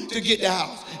you to get the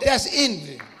house. That's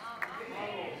envy.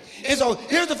 And so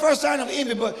here's the first sign of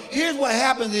envy. But here's what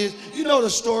happens is, you know the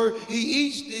story. He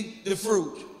eats the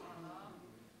fruit.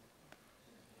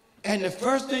 And the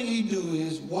first thing he do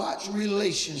is watch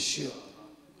relationship.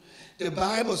 The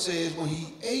Bible says when he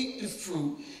ate the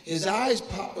fruit, his eyes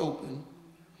popped open.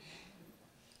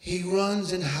 He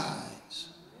runs and hides.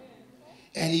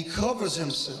 And he covers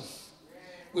himself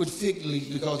with fig leaves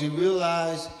because he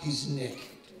realized he's naked.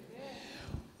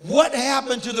 What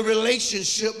happened to the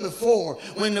relationship before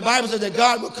when the Bible said that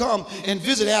God would come and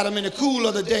visit Adam in the cool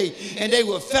of the day and they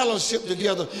would fellowship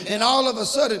together, and all of a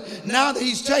sudden, now that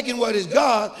he's taken what is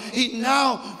God, he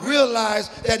now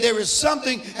realized that there is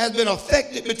something has been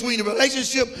affected between the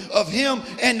relationship of him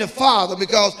and the Father,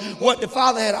 because what the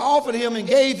Father had offered him and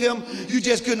gave him, you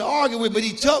just couldn't argue with, but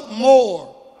he took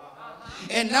more.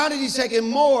 And now that he's taken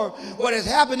more, what has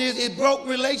happened is it broke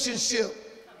relationship.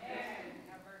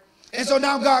 And so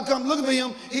now God comes looking for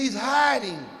him. He's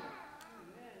hiding.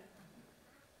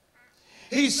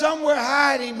 He's somewhere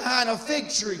hiding behind a fig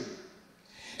tree.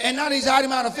 And now that he's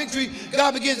hiding behind a fig tree,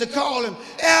 God begins to call him,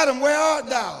 Adam, where art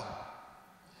thou?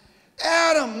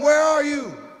 Adam, where are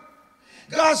you?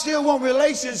 God still wants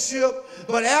relationship,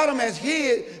 but Adam has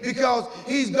hid because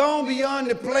he's gone beyond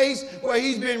the place where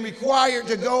he's been required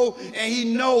to go, and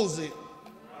he knows it.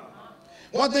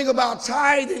 One thing about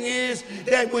tithing is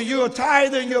that when you're a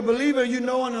tither and you're a believer, you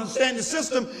know and understand the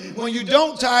system. When you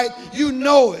don't tithe, you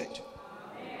know it.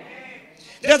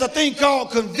 There's a thing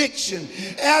called conviction.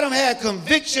 Adam had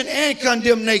conviction and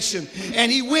condemnation,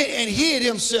 and he went and hid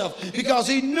himself because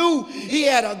he knew he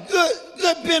had a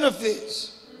good benefits.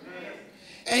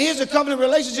 And here's a covenant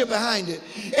relationship behind it.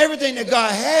 Everything that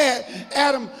God had,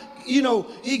 Adam,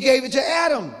 he gave it to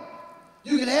Adam.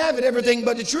 You can have it, everything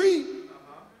but the tree.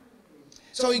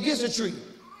 So he gets the tree.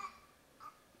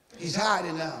 He's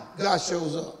hiding now. God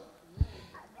shows up.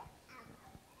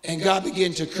 And God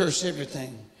begins to curse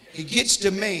everything. He gets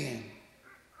to man.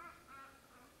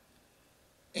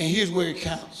 And here's where it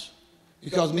counts.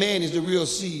 Because man is the real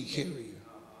seed carrier.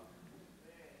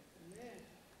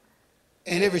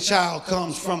 And every child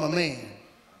comes from a man,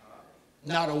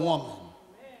 not a woman.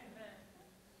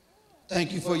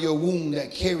 Thank you for your womb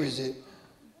that carries it.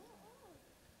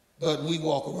 But we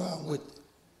walk around with it.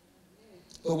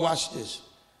 But watch this.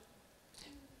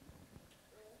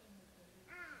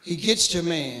 He gets to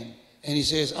man and he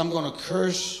says, I'm going to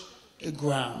curse the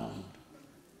ground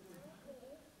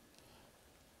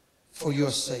for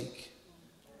your sake.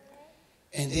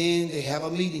 And then they have a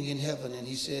meeting in heaven, and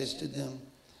he says to them,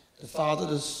 the Father,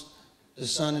 the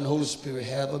Son, and the Holy Spirit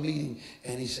have a meeting,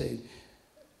 and he said,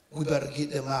 we better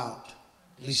get them out.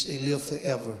 At least they live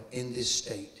forever in this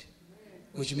state,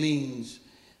 which means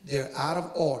they're out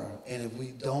of order. And if we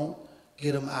don't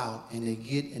get them out and they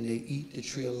eat the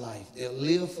tree of life, they'll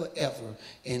live forever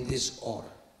in this order,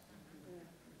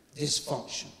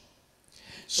 dysfunction.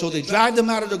 So they drive them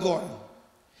out of the garden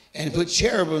and put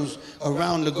cherubims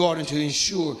around the garden to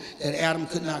ensure that Adam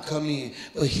could not come in.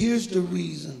 But here's the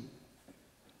reason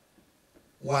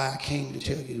why I came to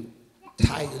tell you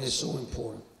tithing is so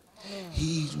important.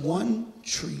 He's one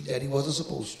tree that he wasn't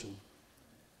supposed to.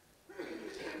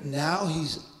 Now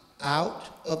he's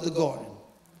out of the garden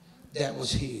that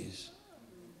was his.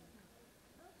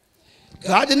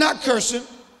 God did not curse him.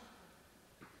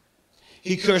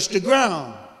 He cursed the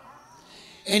ground.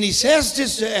 And he says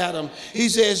this to Adam. He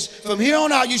says, from here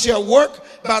on out you shall work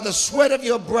by the sweat of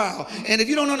your brow. And if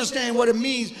you don't understand what it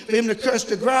means for him to curse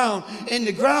the ground, and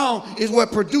the ground is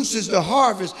what produces the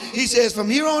harvest. He says, from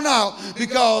here on out,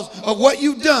 because of what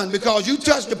you've done, because you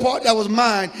touched the part that was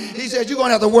mine, he says you're going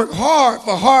to have to work hard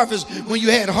for harvest. When you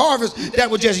had harvest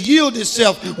that would just yield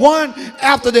itself one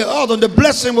after the other, the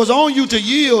blessing was on you to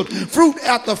yield fruit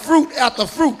after fruit after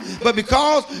fruit. But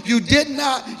because you did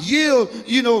not yield,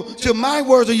 to my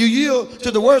words, or you yield to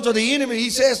the words of the enemy,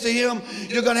 he says to him,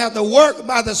 you're going to have to work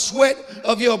by the sweat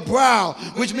of your brow,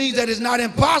 which means that it's not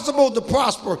impossible to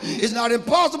prosper. It's not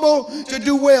impossible to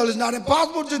do well. It's not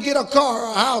impossible to get a car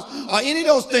or a house or any of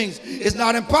those things. It's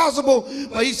not impossible,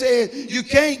 but he said you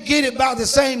can't get it by the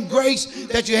same grace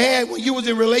that you had when you was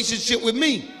in relationship with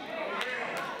me.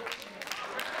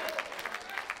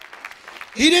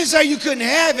 He didn't say you couldn't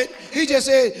have it. He just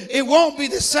said it won't be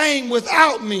the same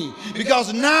without me,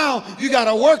 because now you got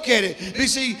to work at it. You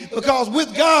see, because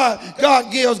with God, God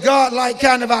gives God-like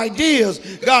kind of ideas.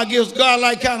 God gives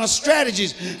God-like kind of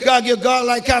strategies. God gives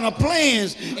God-like kind of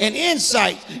plans and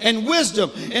insight and wisdom.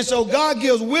 And so God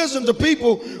gives wisdom to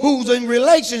people who's in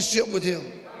relationship with him.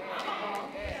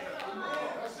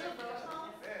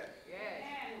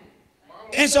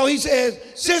 And so he says,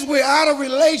 since we're out of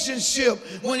relationship,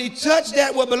 when he touched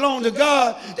that what belonged to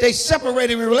God, they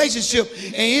separated in relationship.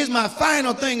 And here's my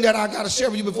final thing that I got to share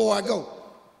with you before I go.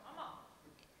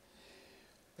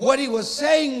 What he was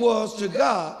saying was to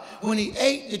God, when he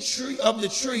ate the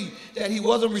tree that he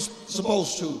wasn't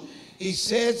supposed to, he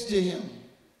says to him,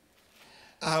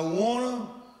 I want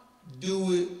to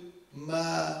do it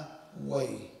my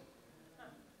way.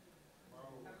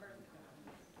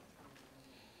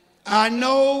 I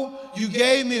know you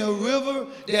gave me a river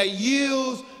that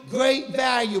yields great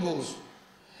valuables.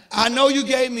 I know you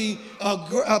gave me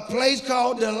a place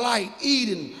called Delight,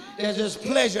 Eden. There's just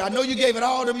pleasure. I know you gave it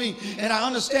all to me, and I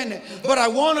understand that. But I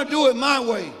want to do it my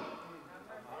way.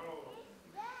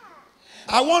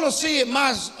 I want to see it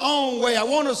my own way. I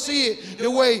want to see it the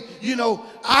way,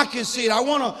 I can see it. I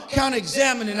want to kind of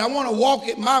examine it. I want to walk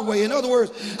it my way. In other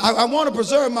words, I want to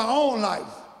preserve my own life.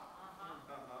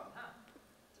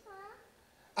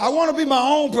 I want to be my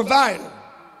own provider.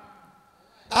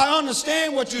 I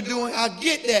understand what you're doing. I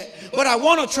get that. But I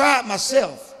want to try it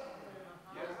myself.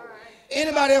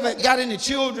 Anybody ever got any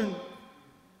children?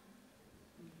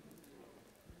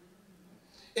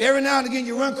 Every now and again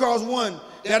you run across one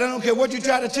that I don't care what you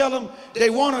try to tell them, they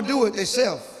want to do it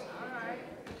themselves.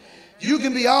 You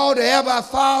can be all the Abba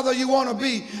Father you want to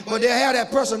be, but they have that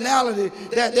personality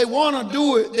that they want to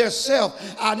do it themselves.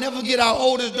 I'll never forget our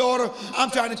oldest daughter.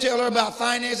 I'm trying to tell her about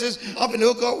finances. I'm going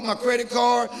to hook up with my credit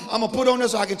card. I'm going to put on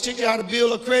this so I can teach you how to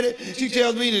build a credit. She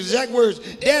tells me the exact words,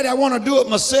 Dad, I want to do it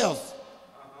myself.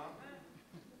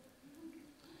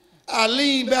 I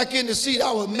leaned back in the seat.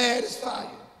 I was mad as fire.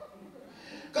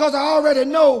 Because I already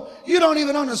know you don't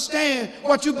even understand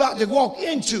what you're about to walk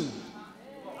into.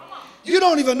 You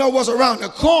don't even know what's around the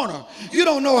corner. You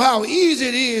don't know how easy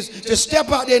it is to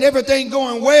step out there and everything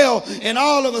going well, and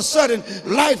all of a sudden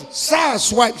life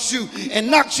sideswipes you and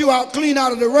knocks you out clean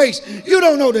out of the race. You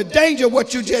don't know the danger of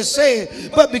what you just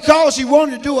said, but because she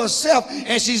wanted to do herself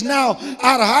and she's now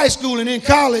out of high school and in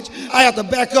college, I have to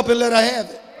back up and let her have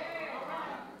it.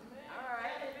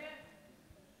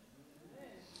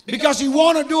 Because she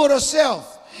want to do it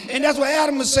herself. And that's what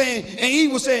Adam was saying and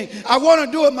Eve was saying, I want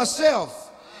to do it myself.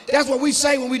 That's what we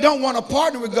say when we don't want to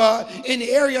partner with God in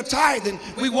the area of tithing.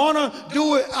 We want to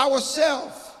do it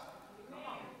ourselves.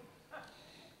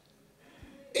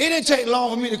 It didn't take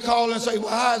long for me to call and say, well,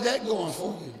 how's that going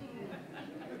for you?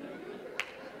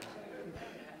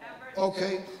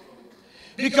 Okay.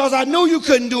 Because I knew you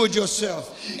couldn't do it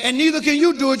yourself. And neither can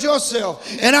you do it yourself.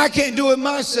 And I can't do it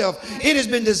myself. It has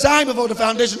been designed before the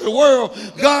foundation of the world.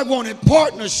 God wanted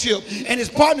partnership. And his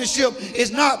partnership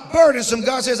is not burdensome.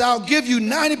 God says, I'll give you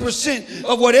 90%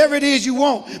 of whatever it is you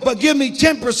want. But give me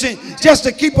 10% just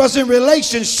to keep us in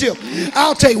relationship.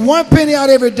 I'll take 1 penny out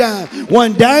every dime.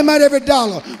 1 dime out every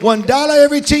dollar. $1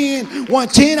 every 10.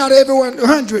 110 out of every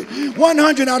 100.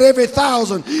 100 out of every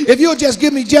 1,000. If you'll just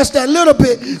give me just that little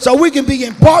bit so we can be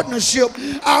in partnership.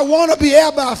 I want to be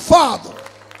Abba Father.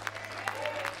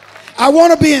 I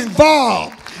want to be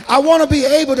involved. I want to be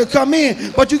able to come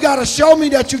in, but you got to show me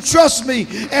that you trust me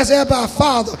as Abba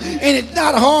Father. And it's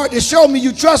not hard to show me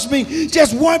you trust me.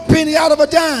 Just 1 penny out of a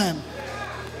dime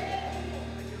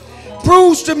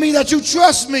proves to me that you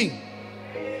trust me.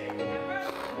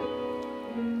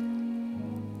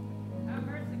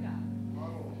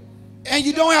 And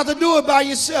you don't have to do it by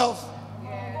yourself.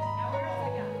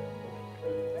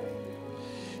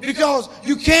 Because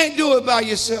you can't do it by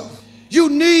yourself. You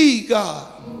need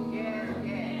God.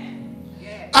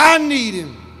 I need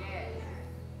him.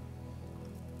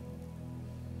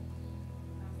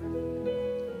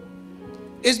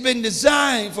 It's been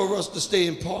designed for us to stay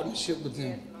in partnership with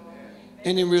him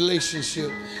and in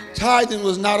relationship. Tithing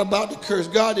was not about the curse.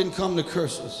 God didn't come to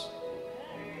curse us.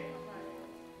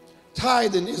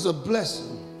 Tithing is a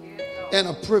blessing and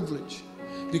a privilege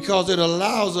because it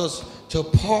allows us to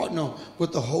partner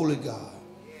with the Holy God.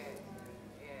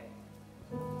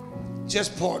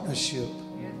 Just partnership.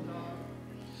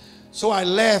 So I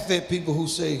laugh at people who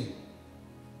say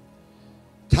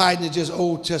tithing is just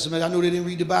Old Testament. I know they didn't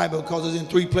read the Bible because it's in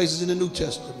 3 places in the New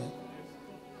Testament.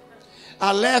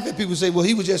 I laugh at people who say, well,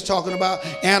 he was just talking about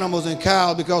animals and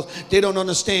cows because they don't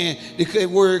understand the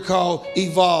word called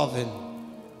evolving.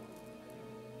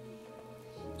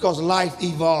 Because life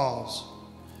evolves.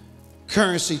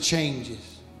 Currency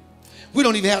changes. We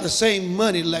don't even have the same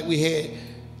money like we had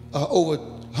over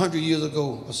 100 years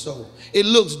ago or so. It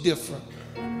looks different.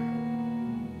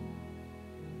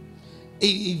 It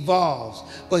evolves.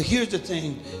 But here's the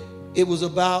thing. It was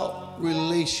about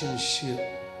relationship.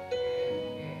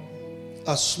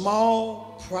 A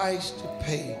small price to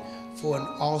pay for an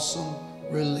awesome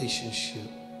relationship.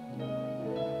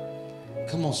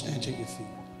 Come on, stand to your feet.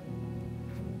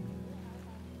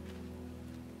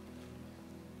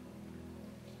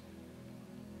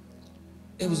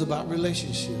 It was about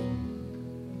relationship.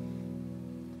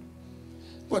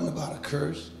 It wasn't about a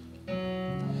curse.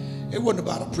 It wasn't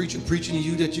about a preacher preaching to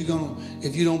you that you're gonna,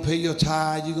 if you don't pay your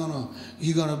tithe, you're gonna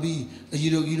be,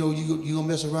 you're gonna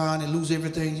mess around and lose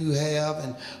everything you have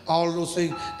and all of those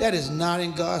things. That is not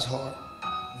in God's heart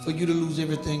for you to lose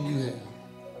everything you have.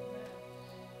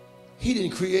 He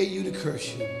didn't create you to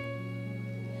curse you.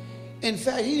 In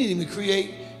fact, he didn't even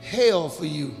create hell for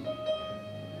you.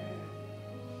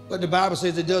 But the Bible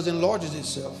says it does enlarge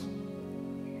itself.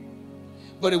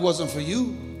 But it wasn't for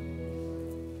you.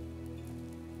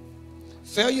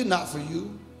 Failure not for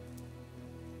you.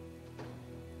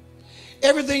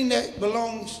 Everything that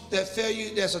belongs, that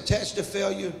failure, that's attached to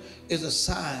failure is a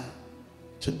sign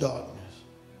to darkness.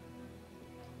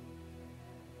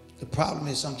 The problem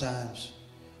is sometimes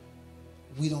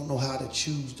we don't know how to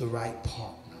choose the right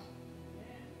partner.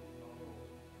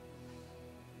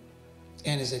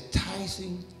 And as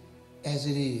enticing as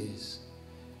it is,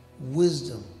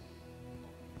 Wisdom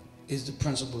is the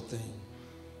principal thing.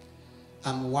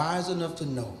 I'm wise enough to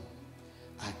know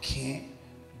I can't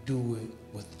do it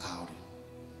without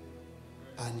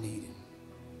it. I need it.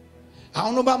 I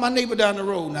don't know about my neighbor down the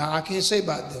road now. I can't say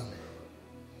about them.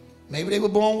 Maybe they were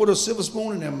born with a silver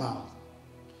spoon in their mouth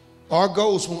or a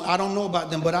gold spoon. I don't know about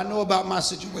them, but I know about my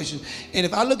situation. And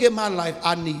if I look at my life,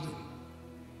 I need it.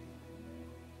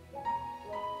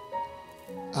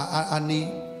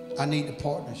 I need the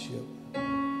partnership.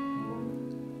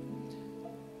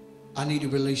 I need a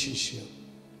relationship.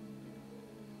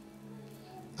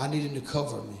 I need him to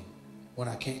cover me when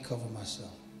I can't cover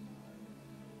myself.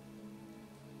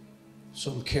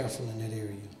 So I'm careful in that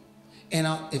area. And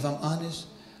if I'm honest,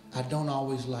 I don't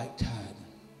always like tithing.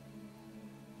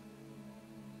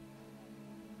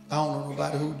 I don't know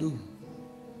nobody who do.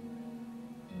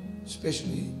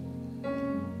 Especially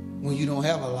when you don't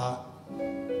have a lot.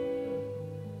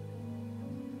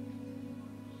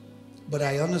 But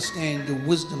I understand the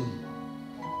wisdom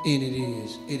in it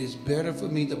is. It is better for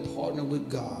me to partner with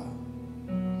God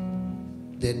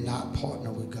than not partner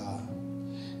with God.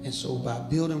 And so by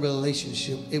building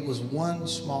relationship, it was one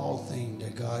small thing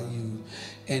that God used.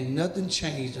 And nothing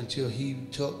changed until he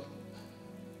took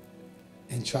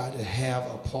and tried to have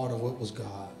a part of what was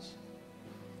God's.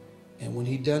 And when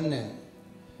he done that,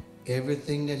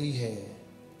 everything that he had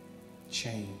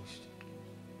changed.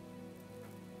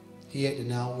 He had to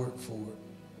now work for it.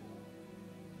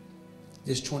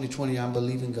 This 2020, I'm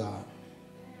believing God.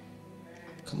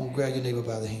 Come on, grab your neighbor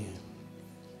by the hand.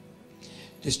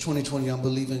 This 2020, I'm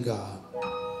believing God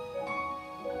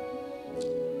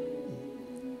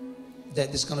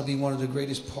that this is going to be one of the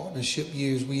greatest partnership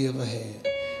years we ever had.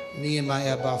 Me and my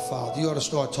Abba Father. You ought to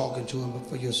start talking to him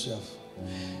for yourself.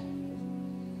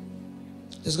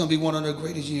 This is going to be one of the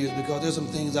greatest years because there's some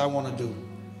things I want to do.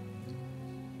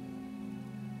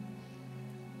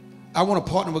 I want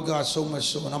to partner with God so much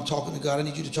so, and I'm talking to God. I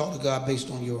need you to talk to God based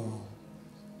on your own.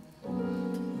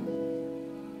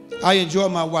 I enjoy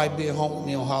my wife being home with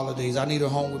me on holidays. I need her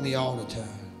home with me all the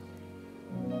time.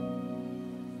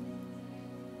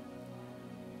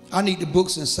 I need the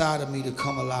books inside of me to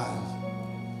come alive.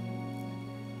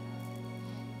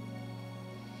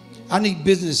 I need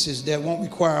businesses that won't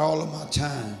require all of my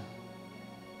time.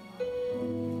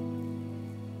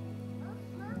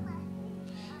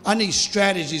 I need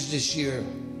strategies this year.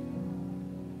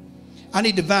 I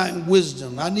need divine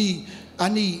wisdom. I need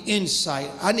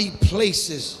insight. I need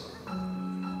places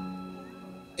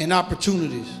and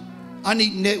opportunities. I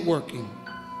need networking.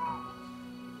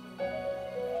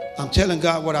 I'm telling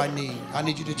God what I need. I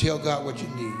need you to tell God what you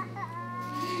need.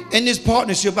 In this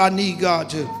partnership, I need God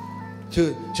to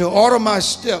order my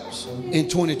steps in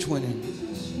 2020.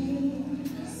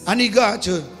 I need God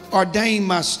to ordain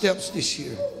my steps this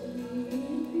year.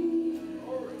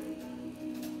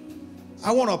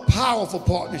 I want a powerful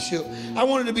partnership. I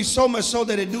want it to be so much so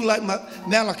that it do like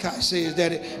Malachi says,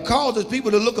 that it causes people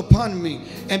to look upon me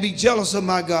and be jealous of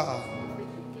my God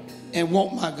and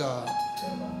want my God.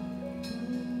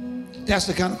 That's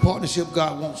the kind of partnership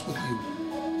God wants with you.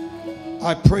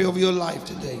 I pray over your life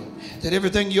today that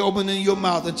everything you open in your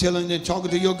mouth and telling and talking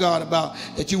to your God about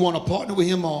that you want to partner with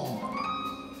him on,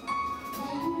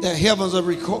 that heavens are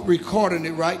recording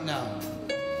it right now.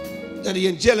 That the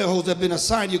angelic hosts have been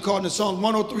assigned you, according to Psalm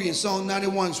 103 and Psalm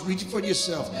 91, reaching for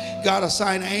yourself. God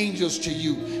assigned angels to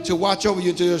you to watch over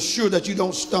you, to assure that you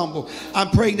don't stumble. I'm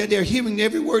praying that they're hearing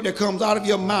every word that comes out of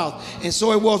your mouth. And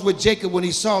so it was with Jacob when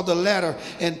he saw the ladder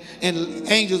and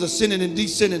angels ascending and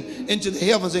descending into the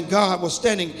heavens, and God was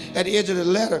standing at the edge of the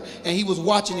ladder and he was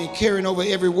watching and carrying over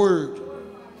every word.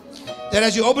 That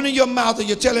as you're opening your mouth and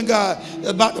you're telling God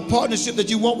about the partnership that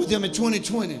you want with him in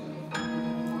 2020,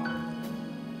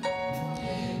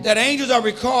 that angels are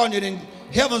recording it and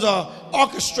heavens are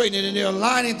orchestrating it and they're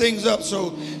lining things up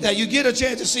so that you get a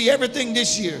chance to see everything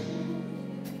this year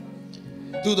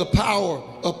through the power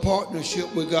of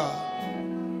partnership with God.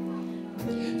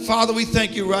 Father, we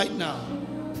thank you right now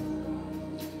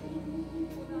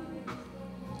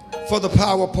for the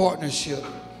power of partnership.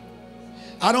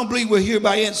 I don't believe we're here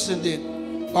by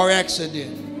incident or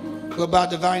accident, but by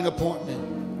divine appointment.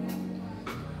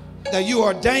 That you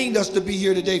ordained us to be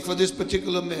here today for this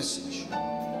particular message.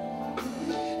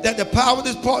 That the power of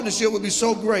this partnership will be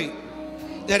so great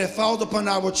that it falls upon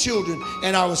our children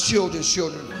and our children's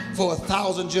children for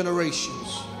 1,000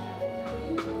 generations.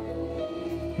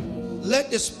 Let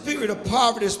the spirit of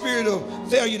poverty, the spirit of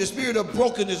failure, the spirit of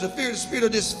brokenness, the spirit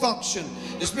of dysfunction,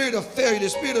 the spirit of failure, the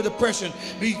spirit of depression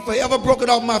be forever broken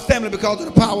off my family because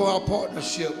of the power of our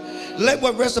partnership. Let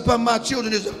what rests upon my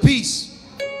children is a peace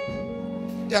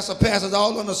that surpasses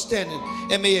all understanding,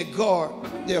 and may it guard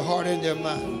their heart and their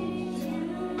mind.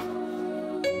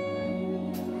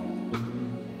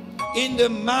 In the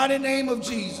mighty name of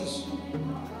Jesus,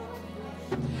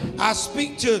 I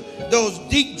speak to those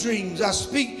deep dreams. I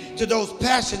speak to those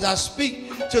passions. I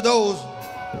speak to those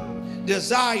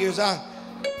desires.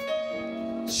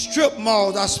 Strip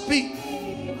malls. I speak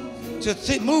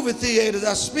to movie theaters.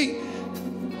 I speak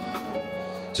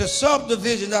to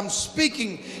subdivisions. I'm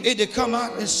speaking it to come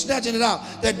out and snatching it out.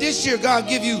 That this year God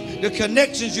give you the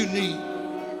connections you need.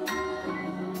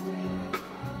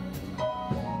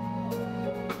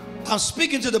 I'm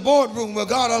speaking to the boardroom where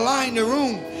God aligned the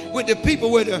room with the people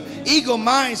with an ego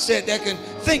mindset that can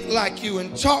think like you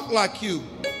and talk like you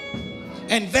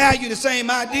and value the same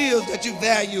ideals that you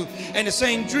value and the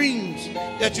same dreams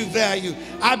that you value.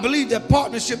 I believe that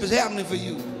partnership is happening for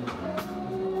you.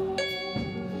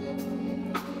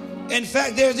 In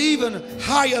fact, there's even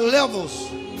higher levels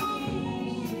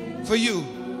for you.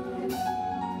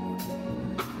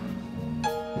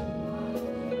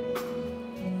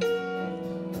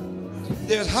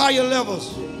 There's higher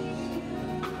levels.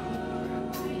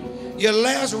 Your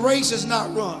last race is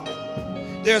not run.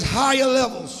 There's higher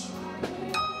levels.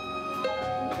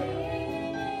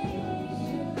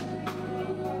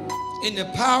 In the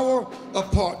power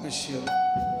of partnership,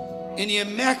 in the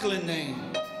immaculate name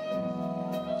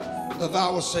of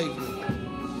our Savior,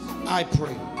 I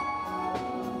pray.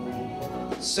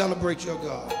 Celebrate your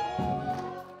God.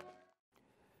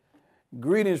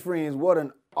 Greetings, friends. What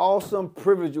an awesome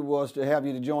privilege it was to have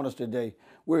you to join us today.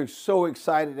 We're so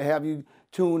excited to have you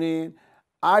tune in.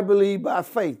 I believe by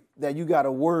faith that you got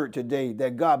a word today,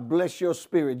 that God bless your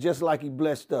spirit just like he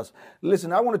blessed us.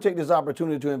 Listen, I want to take this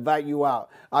opportunity to invite you out.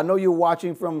 I know you're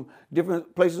watching from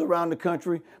different places around the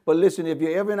country, but listen, if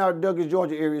you're ever in our Douglas,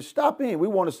 Georgia area, stop in. We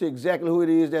want to see exactly who it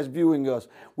is that's viewing us.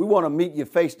 We want to meet you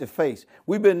face to face.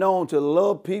 We've been known to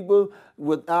love people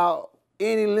without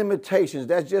any limitations.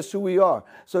 That's just who we are.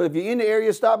 So if you're in the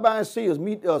area, stop by and see us,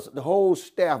 meet us, the whole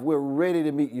staff. We're ready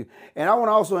to meet you. And I want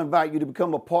to also invite you to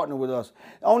become a partner with us.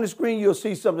 On the screen, you'll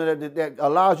see something that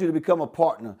allows you to become a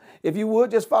partner. If you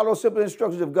would, just follow simple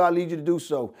instructions if God leads you to do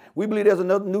so. We believe there's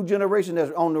another new generation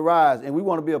that's on the rise, and we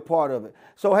want to be a part of it.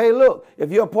 So, hey, look, if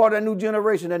you're a part of that new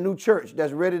generation, that new church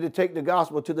that's ready to take the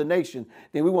gospel to the nation,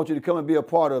 then we want you to come and be a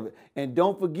part of it. And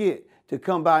don't forget to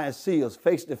come by and see us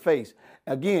face to face.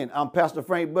 Again, I'm Pastor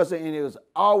Frank Bussey, and it was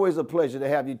always a pleasure to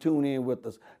have you tune in with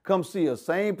us. Come see us,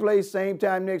 same place, same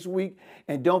time next week,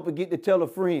 and don't forget to tell a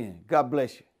friend. God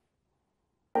bless you.